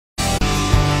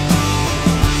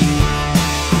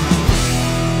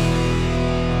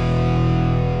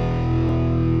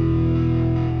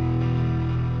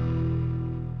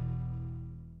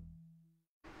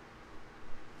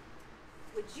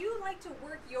to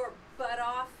work your butt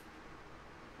off?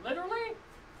 Literally?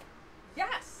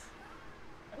 Yes.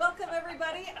 Welcome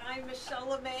everybody. I'm Michelle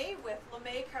LeMay with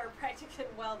LeMay Chiropractic and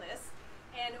Wellness,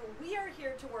 and we are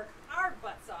here to work our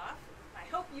butts off. I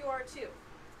hope you are too,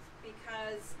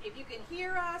 because if you can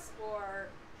hear us or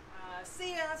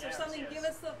see us or something, give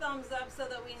us the thumbs up so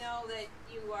that we know that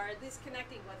you are at least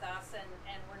connecting with us, and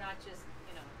we're not just,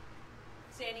 you know,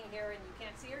 standing here and you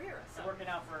can't see or hear us. So working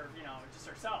out for, you know, just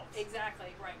ourselves.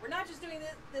 Exactly, right. We're not just doing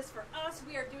this for us,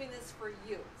 we are doing this for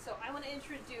you. So I want to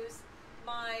introduce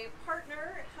my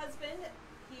partner, husband.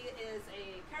 He is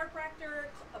a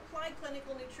chiropractor, applied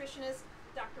clinical nutritionist,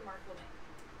 Dr. Mark LeMay.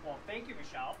 Well, thank you,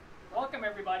 Michelle. Welcome,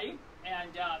 everybody.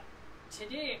 And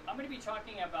today I'm going to be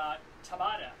talking about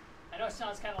Tabata. I know it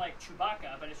sounds kind of like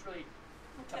Chewbacca, but it's really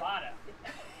Tabata.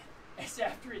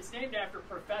 It's named after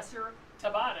Professor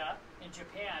Tabata in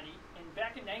Japan. And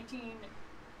back in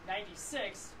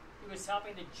 1996, he was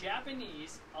helping the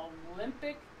Japanese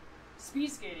Olympic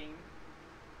speed skating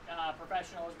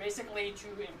professionals basically to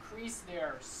increase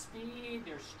their speed,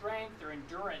 their strength, their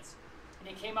endurance. And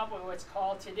he came up with what's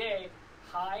called today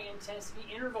high intensity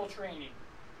interval training.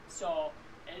 So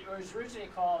it was originally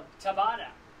called Tabata.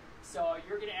 So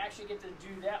you're going to actually get to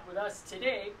do that with us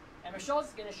today. And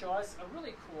Michelle's going to show us a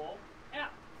really cool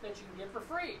app that you can get for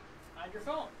free on your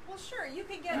phone. Well, sure, you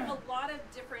can get a lot of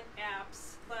different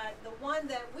apps, but the one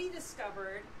that we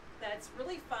discovered that's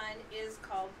really fun is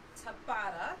called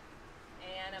Tabata.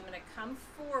 And I'm going to come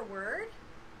forward,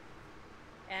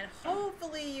 and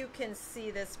hopefully you can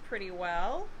see this pretty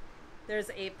well.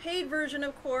 There's a paid version,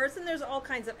 of course, and there's all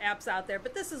kinds of apps out there,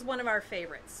 but this is one of our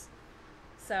favorites.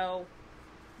 So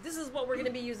this is what we're going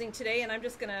to be using today, and I'm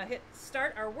just going to hit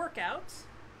start our workout.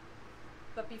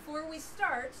 But before we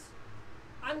start,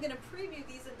 I'm going to preview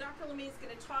these, and Dr. LeMay is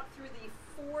going to talk through the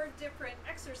 4 different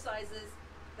exercises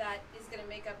that is going to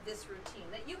make up this routine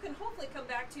that you can hopefully come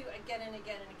back to again and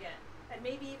again and again. And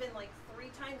maybe even like 3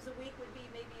 times a week would be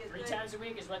maybe a good... 3 times a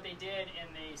week is what they did in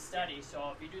the study.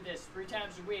 So if you do this 3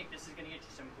 times a week, this is going to get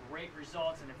you some great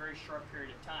results in a very short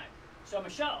period of time. So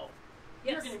Michelle,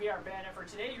 yes, you're going to be our banner for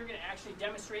today. You're going to actually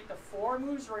demonstrate the 4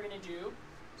 moves we're going to do.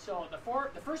 So the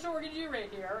first one we're going to do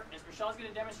right here is Michelle's going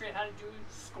to demonstrate how to do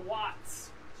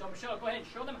squats. So Michelle, go ahead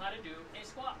and show them how to do a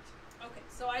squat. Okay,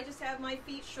 so I just have my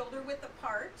feet shoulder width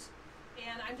apart,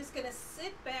 and I'm just going to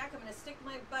sit back. I'm going to stick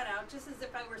my butt out just as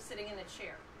if I were sitting in a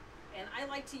chair. And I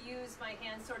like to use my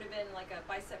hands sort of in like a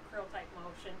bicep curl type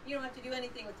motion. You don't have to do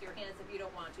anything with your hands if you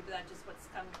don't want to, but that's just what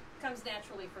comes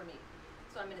naturally for me.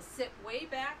 So I'm going to sit way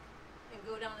back and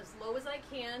go down as low as I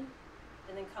can,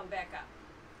 and then come back up.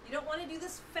 You don't want to do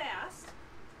this fast.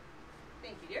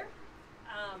 Thank you, dear.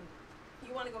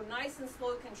 You want to go nice and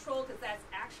slow, controlled, because that's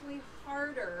actually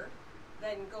harder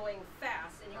than going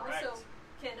fast. And you also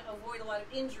can avoid a lot of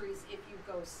injuries if you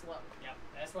go slow. Yep,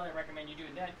 that's what I recommend you do.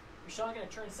 And then Michelle's going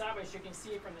to turn sideways so you can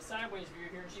see it from the sideways view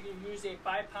here. She's going to use a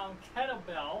 5-pound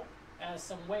kettlebell as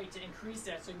some weight to increase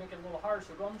that so you make it a little harder.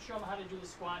 So go and show them how to do the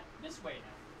squat this way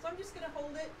now. So I'm just going to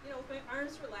hold it, you know, with my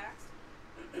arms relaxed.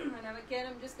 And again,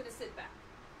 I'm just going to sit back.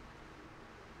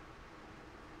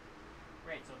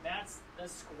 Great, so that's the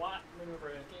squat maneuver.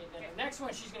 Okay, then the next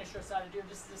one she's going to show us how to do.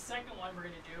 This is the second one we're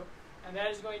going to do, and that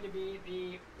is going to be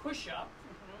the push-up.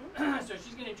 So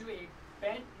she's going to do a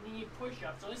bent knee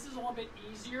push-up. So this is a little bit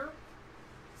easier.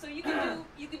 So you can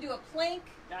do a plank.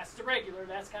 That's the regular.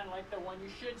 That's kind of like the one you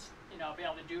should, you know, be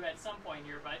able to do at some point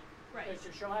here. But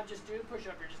to show how to just do a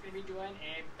push-up, you're just going to be doing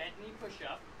a bent knee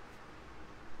push-up.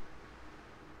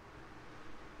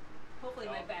 Hopefully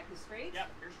my back is straight. Yep,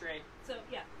 you're straight. So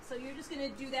yeah, so you're just going to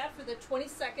do that for the 20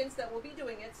 seconds that we'll be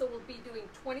doing it. So we'll be doing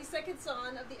 20 seconds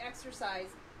on of the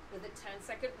exercise with a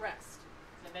 10-second rest.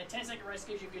 And that 10-second rest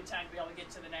gives you a good time to be able to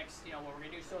get to the next, you know, what we're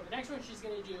going to do. So the next one she's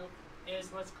going to do is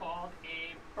what's called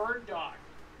a bird dog.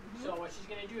 So what she's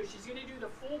going to do is she's going to do the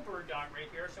full bird dog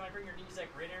right here. So I bring your knees like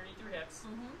right underneath your hips.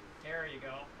 There you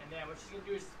go. And then what she's going to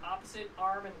do is opposite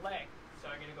arm and leg. So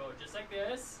I'm going to go just like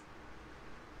this.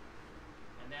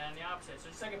 And then the opposite. So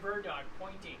just like a bird dog,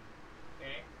 pointing.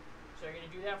 Okay? So you're going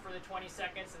to do that for the 20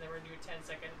 seconds, and then we're going to do a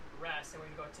 10-second rest, and we're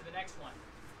going to go to the next one.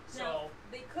 Now,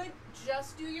 they could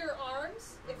just do your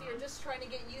arms if you're just trying to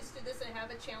get used to this and have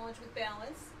a challenge with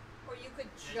balance, or you could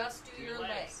just do your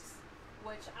legs.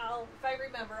 Which if I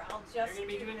remember, I'll just You're going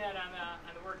to be doing that on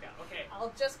the workout. Okay.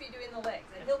 I'll just be doing the legs,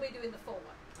 and he'll be doing the full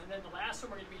one. And then the last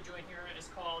one we're going to be doing here is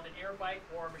called an air bike,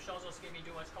 or Michelle's also going to be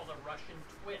doing what's called a Russian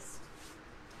twist.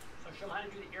 So show them how to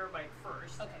do the air bike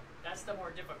first. Okay. That's the more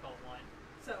difficult one.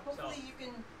 So hopefully you can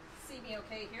see me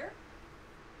okay here.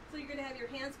 So you're going to have your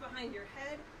hands behind your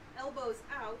head, elbows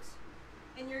out,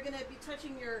 and you're going to be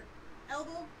touching your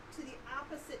elbow to the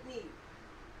opposite knee.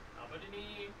 elbow to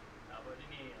knee,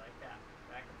 like that,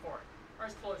 back and forth, or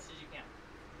as close as you can.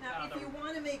 Now, if you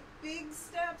want to make big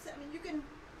steps, I mean, you can.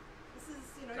 This is,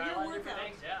 you know, try a your lot of different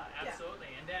workout. things. Yeah, absolutely.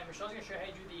 And then Michelle's gonna show you how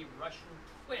to do the Russian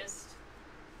twist.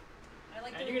 I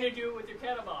like And you're gonna do it with your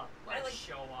kettlebell. Let's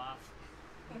show off.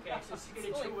 Okay, so she's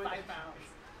gonna do it with 5 pounds.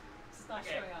 It's not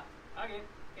showing up. Okay.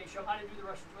 Okay, show how to do the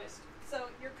Russian twist. So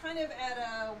you're kind of at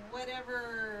a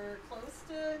whatever, close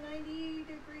to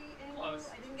 90-degree angle.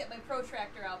 Close. I didn't get my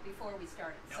protractor out before we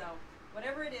started. Nope. So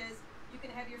whatever it is, you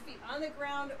can have your feet on the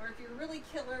ground, or if you're really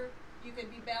killer, you could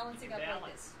be balancing up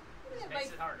like this. This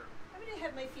makes it harder. I'm going to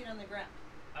have my feet on the ground.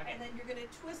 Okay. And then you're going to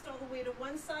twist all the way to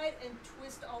one side and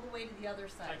twist all the way to the other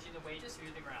side. Touching the weight to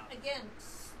the ground. Again,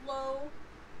 slow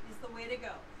is the way to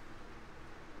go.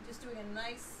 Just doing a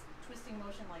nice twisting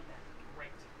motion like that.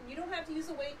 Great. And you don't have to use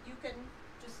a weight. You can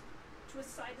just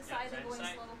twist side to side and going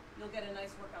slow. You'll get a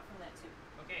nice workout from that too.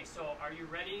 Okay, so are you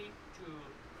ready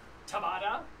to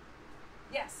Tabata?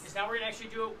 Yes. Because now we're going to actually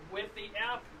do it with the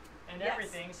app and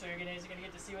everything, so you're gonna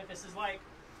get to see what this is like.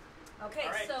 Okay,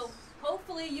 right. So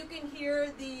hopefully you can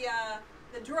hear the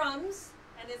drums,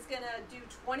 and it's going to do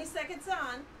 20 seconds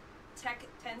on,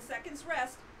 10 seconds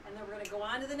rest, and then we're going to go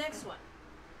on to the next one.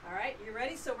 All right, you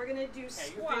ready? So we're going to do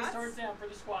squats. You face towards them for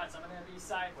the squats. I'm going to be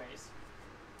sideways.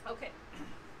 Okay.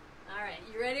 All right,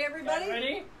 you ready, everybody? You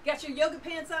ready? Got your yoga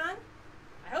pants on?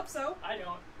 I hope so. I don't.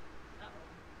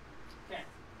 Uh-oh. Okay.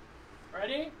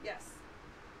 Ready? Yes.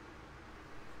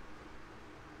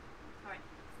 All right,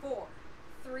 4,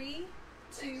 3,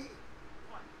 2,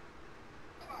 1.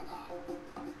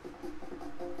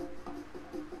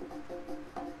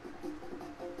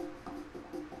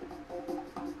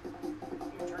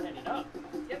 You're turning it up.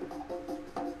 Yep.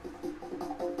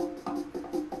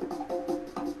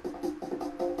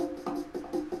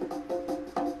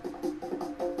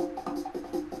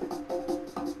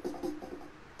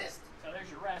 So there's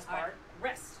your rest part. Right,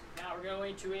 rest. Now we're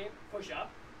going to a push-up.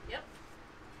 Yep.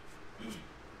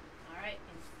 All right,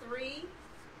 in 3,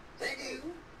 2,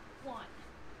 1.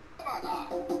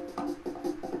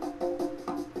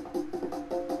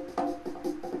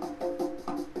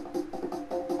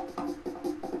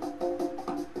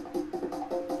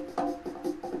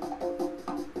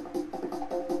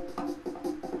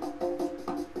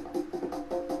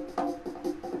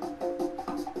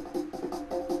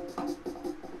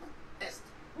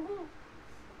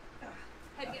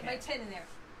 Had to get my 10 in there.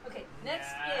 Okay,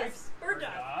 next is bird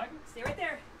dog. Stay right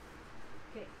there.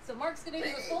 Okay, so Mark's going to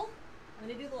do the full. I'm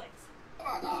going to do the legs.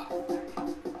 How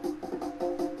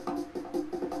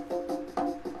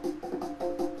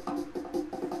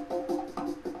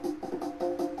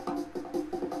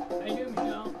you doing,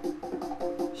 Michelle?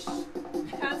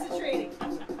 Concentrating.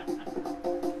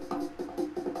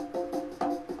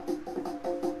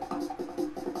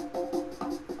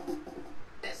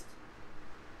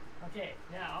 Okay,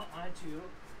 now on to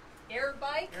Air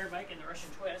bike. air bike and the Russian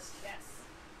twist. Yes.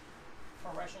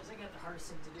 For Russians, they got the hardest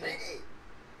thing to do. Great.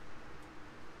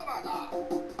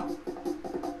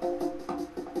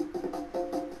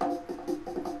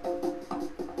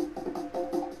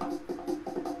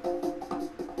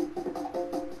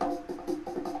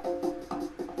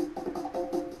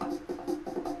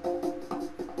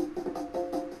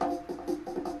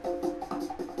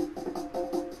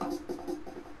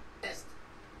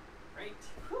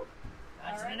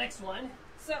 On to the next one.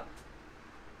 So,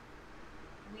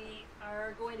 we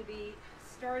are going to be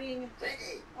starting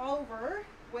over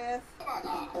with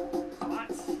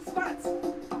Squats. squats.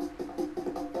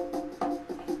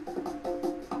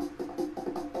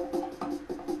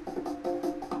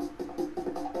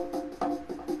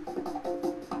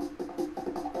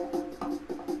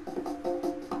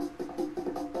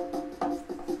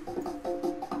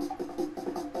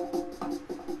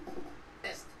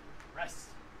 Rest.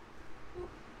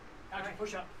 Now to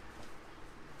push up.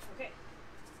 Okay.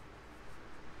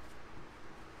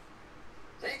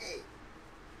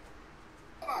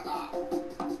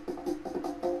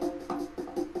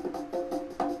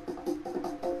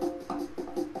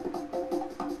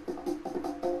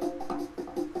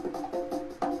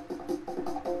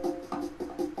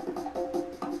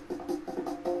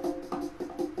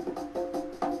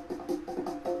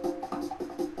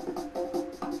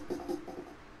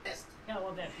 I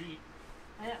love that beat.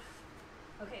 I know.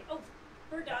 Okay. Oh,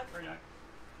 bird dog. Bird dog.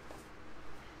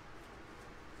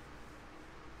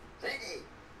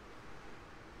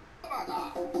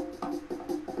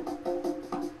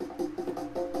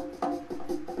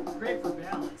 Great for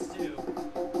balance too.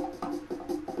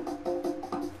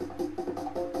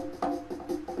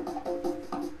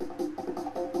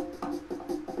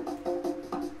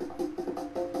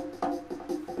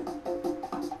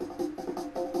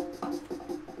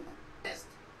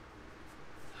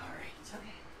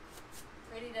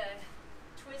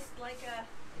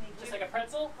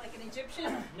 Like an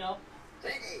Egyptian? No.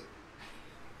 Ready.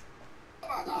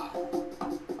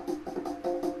 Tabata.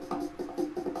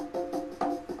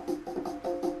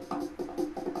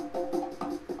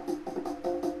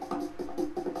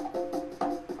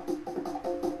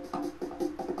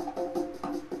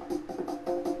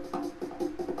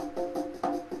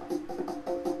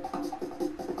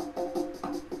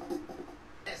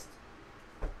 Test.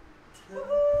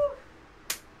 Woohoo!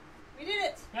 We did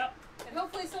it! Yep. And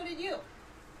hopefully so did you. All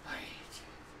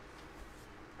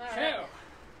Two. right.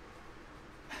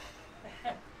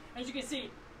 As you can see,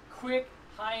 quick,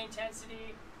 high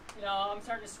intensity. You know, I'm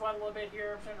starting to sweat a little bit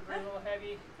here. I'm starting to breathe a little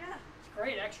heavy. Yeah. It's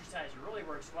great exercise. It really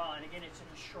works well. And again, it's in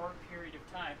a short period of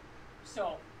time.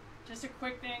 So, just a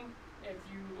quick thing. If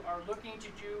you are looking to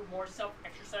do more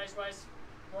self-exercise wise,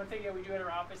 one thing that we do at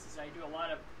our office is I do a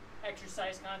lot of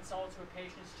exercise consults with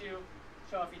patients too.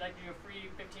 So if you'd like to do a free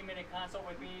 15-minute consult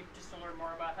with me just to learn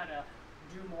more about how to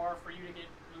do more for you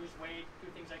to lose weight, do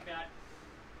things like that,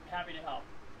 I'm happy to help.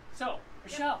 So,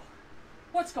 Michelle,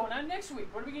 what's going on next week?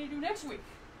 What are we going to do next week?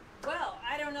 Well,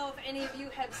 I don't know if any of you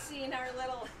have seen our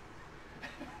little...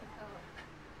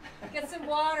 Get some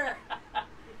water.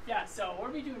 Yeah, so what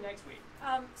are we doing next week?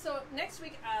 So next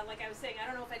week, like I was saying, I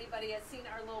don't know if anybody has seen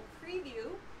our little preview.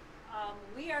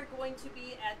 We are going to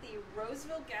be at the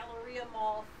Roseville Galleria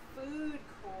Mall food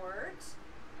court,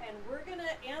 and we're going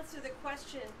to answer the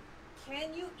question,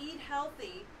 can you eat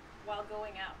healthy while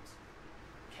going out?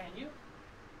 Can you?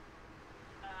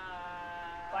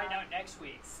 Find out next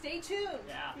week. Stay tuned,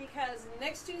 Yeah. because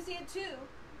next Tuesday at 2,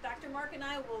 Dr. Mark and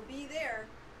I will be there,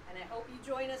 and I hope you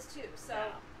join us too. So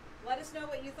Yeah. let us know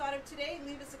what you thought of today.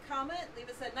 Leave us a comment. Leave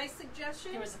us a nice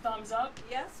suggestion. Give us a thumbs up.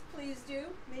 Yes, please do.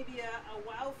 Maybe a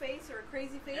wow face or a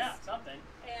crazy face. Yeah, something.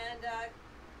 And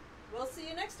we'll see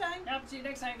you next time. Yep, see you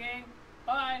next time, gang.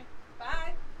 Bye.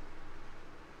 Bye.